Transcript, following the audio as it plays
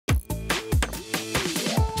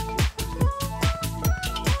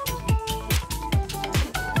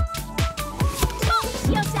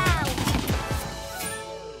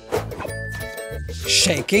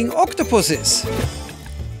shaking octopuses.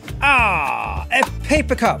 Ah, a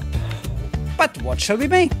paper cup. But what shall we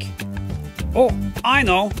make? Oh, I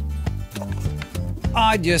know.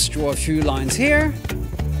 I just draw a few lines here.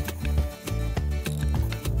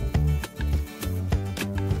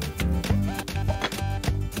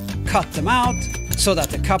 Cut them out so that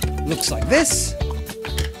the cup looks like this.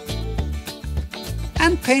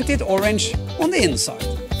 And paint it orange on the inside.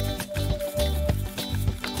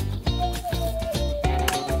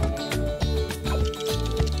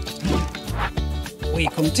 We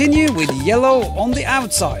continue with yellow on the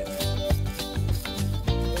outside.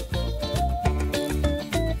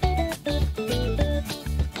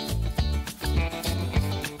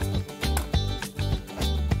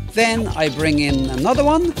 Then I bring in another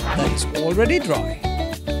one that is already dry.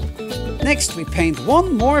 Next we paint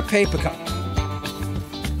one more paper cup.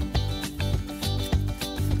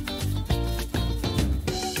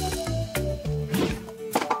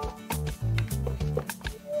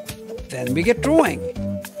 Then we get drawing.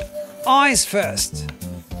 Eyes first.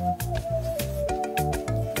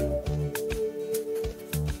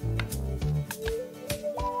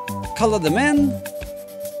 Color them in.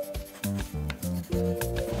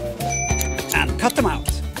 And cut them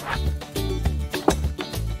out.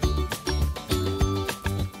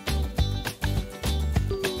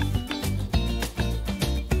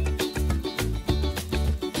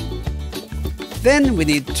 Then we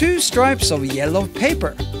need 2 stripes of yellow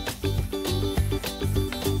paper.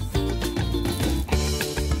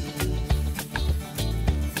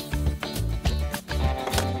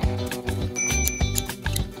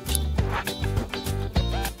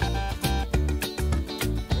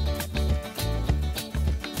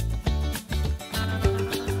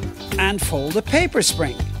 And fold a paper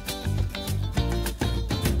spring.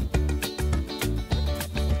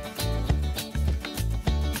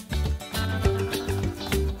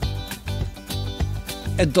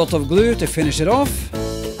 A dot of glue to finish it off.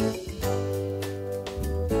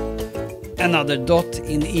 Another dot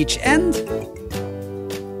in each end.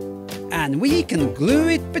 And we can glue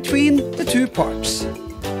it between the 2 parts.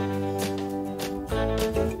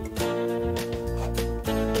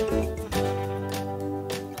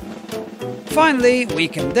 Finally, we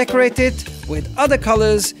can decorate it with other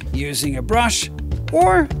colors using a brush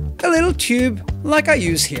or a little tube like I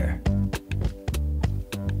use here.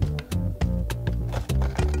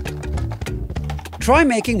 Try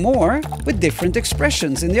making more with different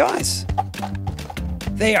expressions in the eyes.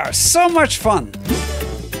 They are so much fun!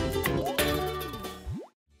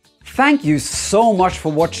 Thank you so much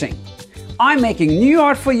for watching. I'm making new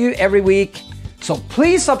art for you every week, so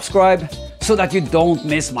please subscribe so that you don't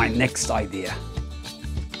miss my next idea.